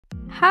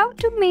how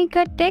to make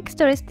a text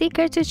or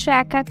sticker to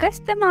track a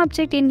custom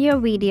object in your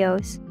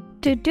videos.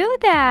 To do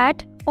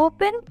that,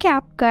 open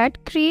Capcut,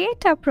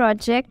 create a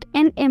project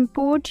and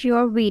import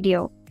your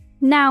video.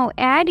 Now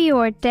add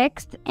your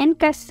text and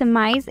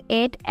customize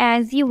it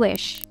as you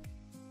wish.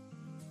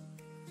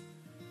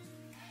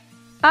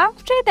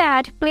 After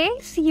that,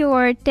 place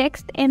your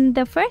text in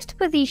the first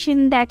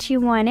position that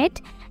you want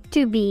it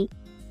to be.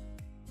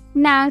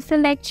 Now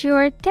select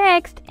your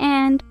text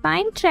and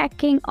find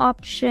tracking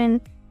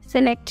option.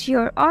 Select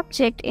your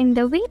object in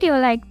the video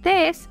like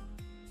this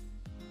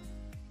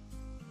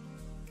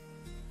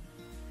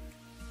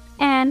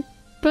and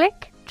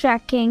click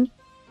tracking.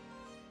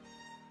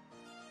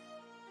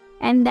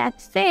 And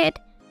that's it.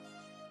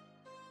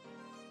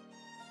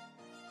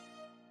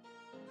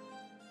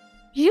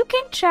 You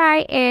can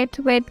try it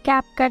with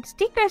Capcut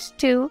stickers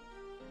too.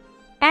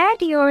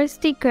 Add your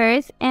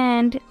stickers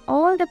and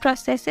all the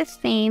process is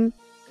same.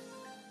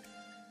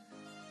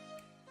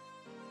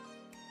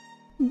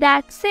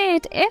 That's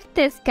it. If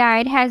this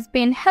guide has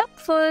been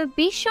helpful,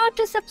 be sure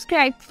to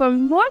subscribe for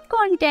more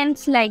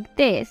contents like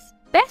this.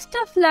 Best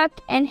of luck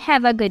and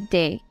have a good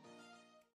day.